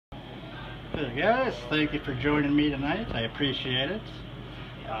Good guys, thank you for joining me tonight. I appreciate it.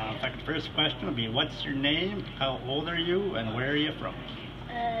 In fact, the first question will be, what's your name, how old are you, and where are you from?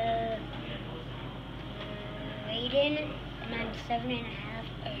 Brayden, and I'm 7.5,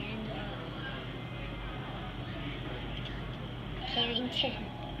 and Carrington.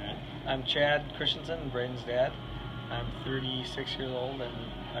 I'm Chad Christensen, Brayden's dad. I'm 36 years old, and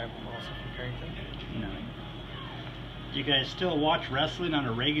I'm also from Carrington. No. You guys still watch wrestling on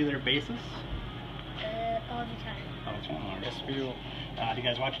a regular basis? All the time. All the time. Yes, we do. Do you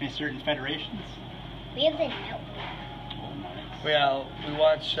guys watch any certain federations? We have the network. Oh, nice. We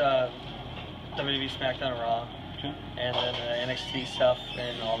watch WWE SmackDown and Raw, Okay. and then NXT stuff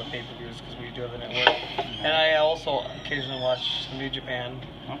and all the pay-per-views because we do have the network. And I also occasionally watch some New Japan,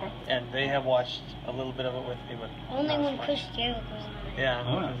 Okay. and they have watched a little bit of it with me. But Only when Chris Jericho's on it. yeah.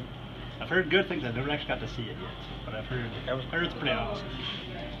 Oh, yeah. I've heard good things. I've never actually got to see it yet, but I've heard it's pretty awesome.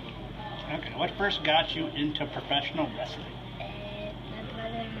 Okay, what first got you into professional wrestling? My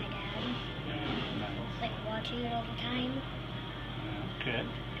brother and my dad. Nice. Like watching it all the time. Good,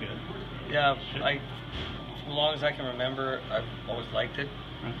 good. Yeah, as long as I can remember, I've always liked it.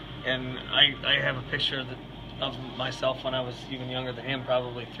 Right. And I have a picture of myself when I was even younger than him,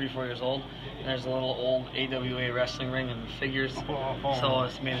 probably 3-4 years old. And there's a little old AWA wrestling ring and figures. So, I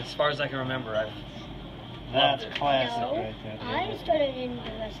mean, as far as I can remember, I've loved it. Classic No, right there. I started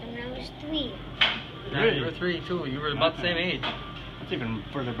into wrestling when I was 3. Yeah, you were 3 too. You were about the same age. That's even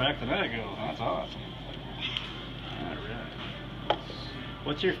further back than I go. That's awesome. All right.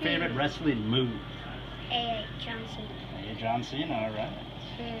 What's your favorite wrestling move? John Cena. Hey, John Cena, all right.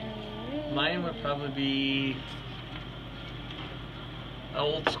 Mine would probably be an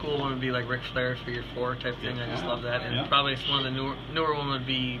old school one would be like Ric Flair Figure 4 type thing. I just love that. And probably one of the newer one would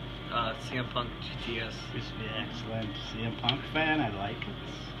be CM Punk GTS. Excellent. CM Punk fan, I like it.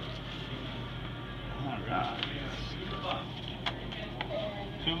 All right.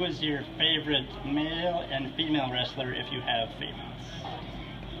 Who is your favorite male and female wrestler if you have females?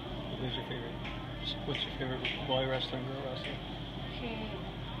 Who's your favorite? What's your favorite boy wrestler and girl wrestler?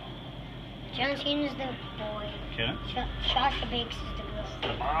 John Cena's the boy. Okay. Sasha Banks is the girl.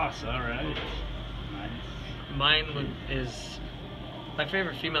 The boss, all right. Nice. Mine is my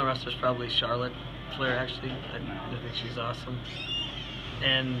favorite female wrestler is probably Charlotte Flair. Actually, I think she's awesome.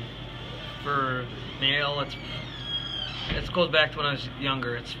 And for male, it goes back to when I was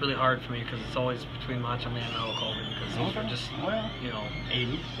younger. It's really hard for me because it's always between Macho Man and Hulk Hogan because those were just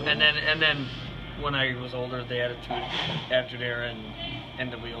 80s. And then when I was older, the Attitude Era and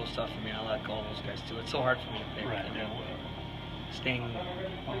NWO stuff. I mean, I like all those guys too. It's so hard for me to pick. Right. You know, Sting,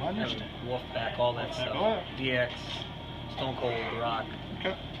 I understand. Wolfpack, all that stuff. DX, Stone Cold, The Rock.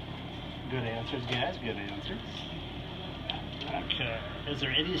 Okay. Good answers, guys. Good answers. Okay. Is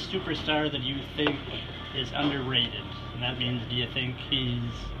there any superstar that you think is underrated? And that means, do you think he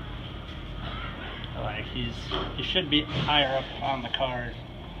should be higher up on the card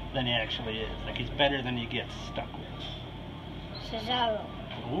than he actually is? Like he's better than he gets stuck with. Cesaro.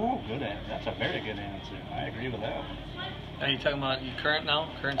 Ooh, good answer. That's a very good answer. I agree with that. Are you talking about you current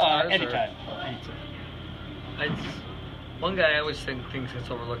stars? Anytime. One guy I always think gets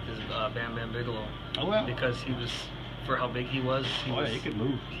overlooked is Bam Bam Bigelow. Oh well. Because he was, for how big he was, he could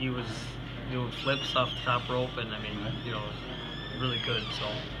move. He was doing flips off the top rope, and I mean, really good. So.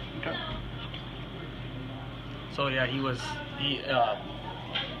 Okay. So yeah,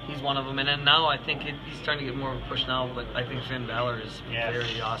 he's one of them, and then now I think he's starting to get more of a push now. But I think Finn Balor is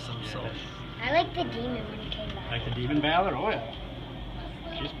very awesome. So. I like the Demon when he came back. Like the Demon Balor? Oh yeah.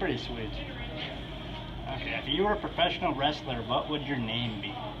 She's pretty sweet. Okay, if you were a professional wrestler, what would your name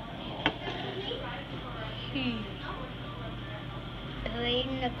be?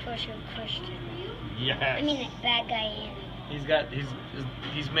 Brayden the Crusher Christian. Yes. I mean, the bad guy in.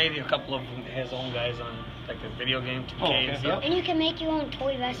 He's made a couple of his own guys on like the video game 2K and stuff. And you can make your own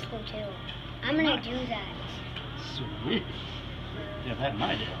toy wrestler too. I'm gonna do that. Sweet. Yeah, that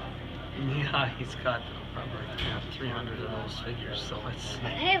might be. Yeah, he's got probably 300 of those figures, so it's. I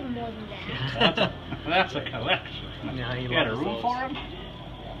have more than that. That's a collection. Yeah, you got a room for him?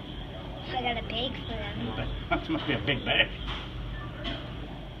 I got a bag for them. That must be a big bag.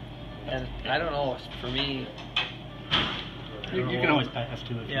 And I don't know, for me. You can always pass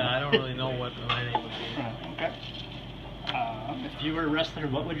to it. Yeah, I don't really know what my name would be. Right, okay. If you were a wrestler,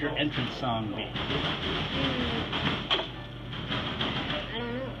 what would your entrance song be? I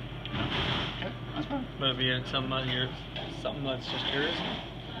don't know. Okay, that's fine. Would it be something that's just yours,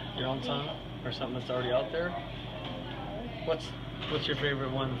 your own song, or something that's already out there? What's your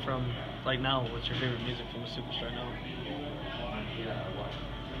favorite one from now? What's your favorite music from a superstar now?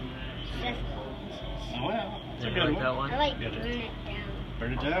 Seth That's a You good like one. that one? I like Good. burn it down.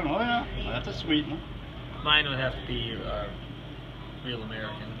 Burn it down. Oh yeah, well, that's a sweet one. Mine would have to be Real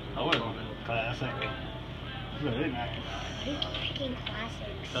American. Oh, classic. Very nice. Why do you keep picking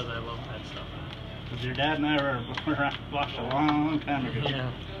classics? Because I love that stuff. Because your dad and I were watched a long time ago.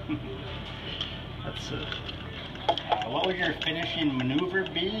 Yeah. That's what would your finishing maneuver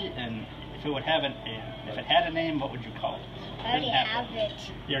be, and if it would have if it had a name, what would you call it? I already have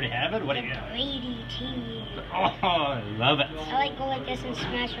it. You already have it? What do The you got? Brady team. Oh, I love it. I like go like this and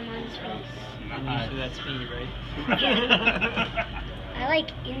smash him on his face. And usually that's me, right? I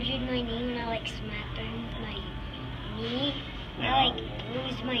like injured my knee when I like smacked on my knee. I like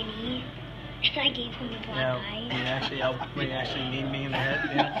bruised my knee. And I gave him a black eye. When you actually kneed me in the head.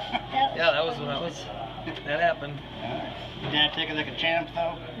 Yeah, that was. That happened. Dad take it like a champ,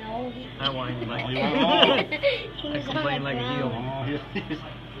 though? No, I whined like He a he I was on complained the like a ground. heel.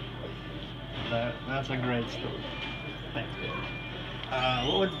 That's a great story. Thanks, Dad.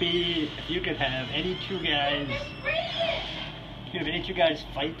 What would be if you could have any two guys? If you have any two guys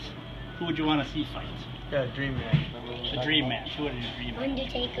fight, who would you want to see fight? Yeah, dream match. The dream match. Who would your dream match?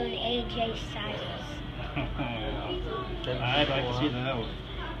 Undertaker and AJ Styles. I'd like to see that one.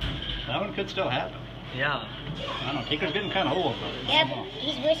 That one could still happen. Yeah. I don't know. Taker's getting kind of old, though. Yep,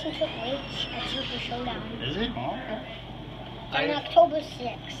 he's racing Triple H at Super Showdown. Is he? Oh. On October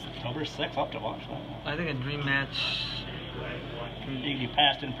 6th. October 6th. I'll have to watch that. I think a dream match. You can be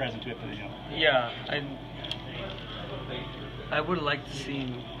past and present to it, you know. Yeah, I would like to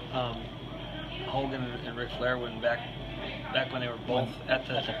see Hogan and Ric Flair win back when they were both at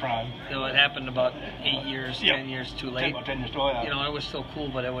the prime. You know, it happened about 8 years, Yep. 10 years too late. About 10 years too late. You know, it was still cool,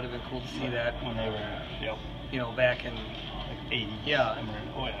 but it would have been cool to see that when they were, you know, back in. like 80s. Yeah.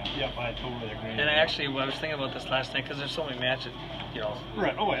 Oh yeah. Yep, I totally agree. And I was thinking about this last night because there's so many matches, you know.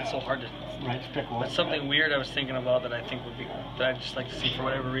 Right. Oh yeah. It's so hard to. Right. Pick one. But something weird I was thinking about that I think would be that I'd just like to see for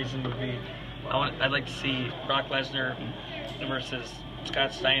whatever reason would be I'd like to see Brock Lesnar versus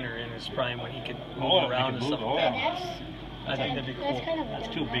Scott Steiner in his prime when he could move around and stuff. Oh, Yeah, yeah. I think that'd be cool. That's kind of a That's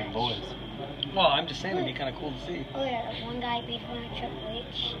dumb two big match. boys. Well, I'm just saying it'd be kind of cool to see. Oh yeah, that one guy beat one of Triple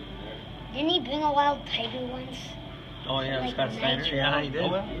H. Didn't he bring a wild tiger once? Oh yeah, Like Scott Steiner. Nitro. Yeah, he did. Oh,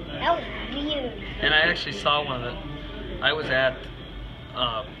 well. That was weird. And I actually saw one of the. I was at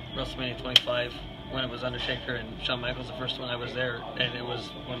WrestleMania 25 when it was Undertaker and Shawn Michaels, the first one. I was there, and it was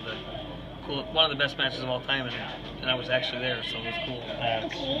one of the best matches of all time, and I was actually there, so it was cool. Okay,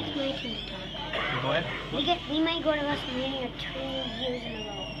 it's my turn to talk. Go ahead. We might go to WrestleMania 2 years in a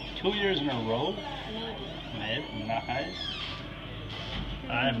row. 2 years in a row? Maybe. Nice.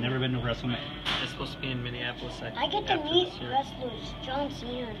 I've never been to WrestleMania. It's supposed to be in Minneapolis. I get to after meet this year. wrestlers, John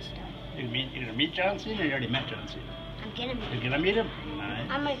Cena and stuff. You're gonna meet John Cena, or you already met John Cena? I'm gonna meet You're him. gonna meet him?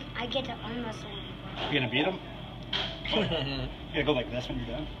 Nice. I get to arm wrestle him. You're gonna beat him? You gotta go like this when you're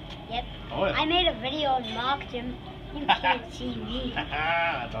done? Yep. Oh yeah. I made a video and mocked him. You can't see me.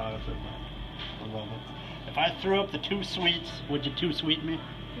 That's awesome. I love it. If I threw up the 2 sweets, would you 2 sweet me?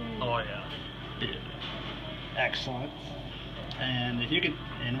 Oh yeah. Yeah. Excellent. And if you could,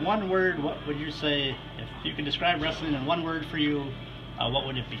 in one word, what would you say, if you could describe wrestling in one word for you, what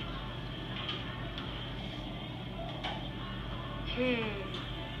would it be?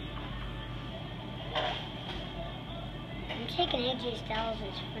 I'm taking AJ Styles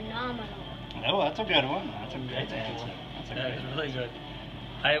is phenomenal. Oh, that's a good one. That's a great answer. That's a That great is really good.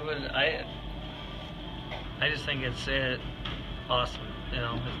 I just think it's awesome. You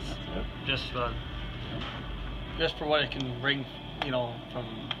know, it's just for what it can bring. You know, from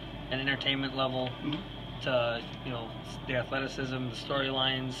an entertainment level to the athleticism, the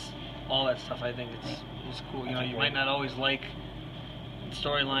storylines, all that stuff. I think it's cool. You know, you might not always like the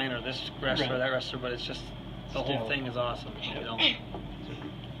storyline or this wrestler or that wrestler, but it's just the whole thing is awesome. You know.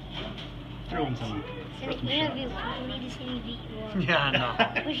 Throw in some. It's an interview. People need to see me beat you up. Yeah,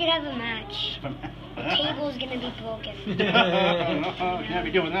 no. We should have a match. The table's gonna be broken. Can't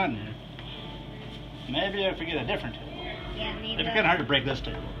be doing that in here. Maybe if we get a different table. Yeah, maybe. It'd be kind of hard to break this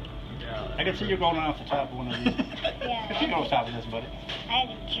table. Yeah. I can see you going off the top of one of these. Yeah. You go off the top of this, buddy. I had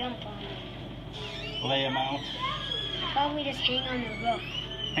to jump on it. Lay him out. Probably just hang on the roof.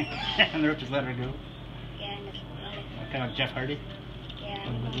 And the roof just let her go. Yeah, and just let it. Kind of like Jeff Hardy. Yeah.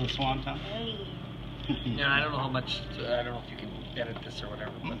 A little swan song. Yeah, I don't know how much. I don't know if you can edit this or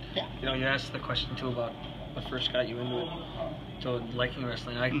whatever, but you asked the question too about what first got you into it, so liking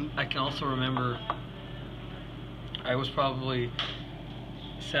wrestling. I can also remember. I was probably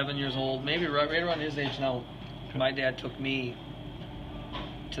 7 years old, maybe right around his age now. My dad took me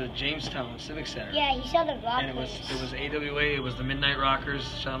to the Jamestown Civic Center. Yeah, he saw the rock. And it was AWA. It was the Midnight Rockers,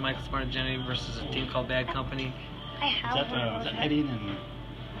 Shawn Michaels, Martin Jenny versus a team called Bad Company. I have one of Was those. that Eddie and...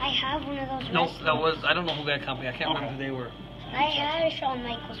 I have one of those. No, wrestlers. that was, I don't know who Bad Company. I can't remember who they were. I had a Shawn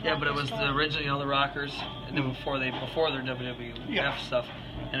Michaels. Yeah, but it was Rocker the original, you know, the Rockers, and then before their WWF Yeah. stuff.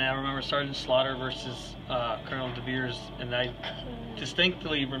 And I remember Sergeant Slaughter versus Colonel De Beers, and I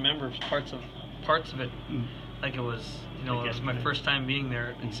distinctly remember parts of it, like it was, you know, it was my first time being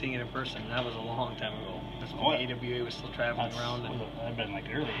there and seeing it in person. That was a long time ago. That's when AWA was still traveling around. And, I've been like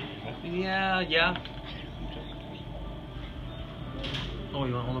early 80s, right? yeah. Oh,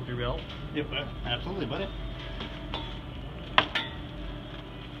 you want to hold up your belt? Yep, absolutely, buddy.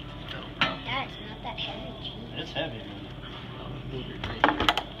 That's not that heavy, geez. It's heavy, man. Move your drink.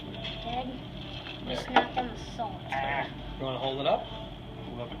 Dad, just knocked on the salt. You want to hold it up?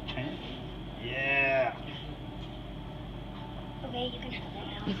 Hold up a can. Yeah. Okay, you can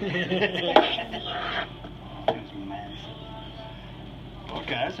have it now. It's massive. Well,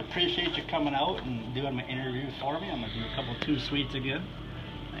 guys, appreciate you coming out and doing my interview for me. I'm going to do a couple Too Sweets again.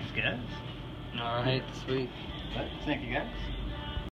 Thanks, guys. All right, sweet. But thank you, guys.